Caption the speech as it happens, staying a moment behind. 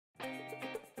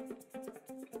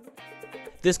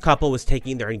This couple was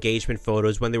taking their engagement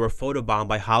photos when they were photobombed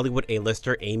by Hollywood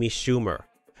A-lister Amy Schumer.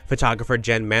 Photographer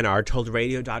Jen Menard told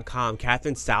Radio.com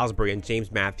Catherine Salisbury and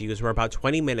James Matthews were about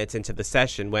 20 minutes into the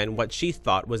session when what she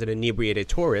thought was an inebriated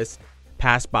tourist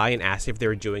passed by and asked if they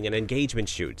were doing an engagement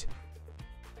shoot.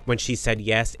 When she said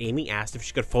yes, Amy asked if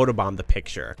she could photobomb the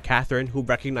picture. Catherine, who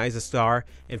recognized the star,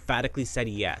 emphatically said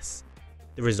yes.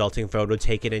 The resulting photo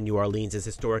taken in New Orleans'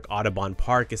 historic Audubon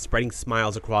Park is spreading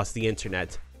smiles across the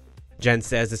internet. Jen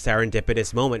says the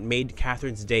serendipitous moment made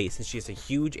Catherine's day since she is a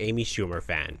huge Amy Schumer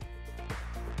fan.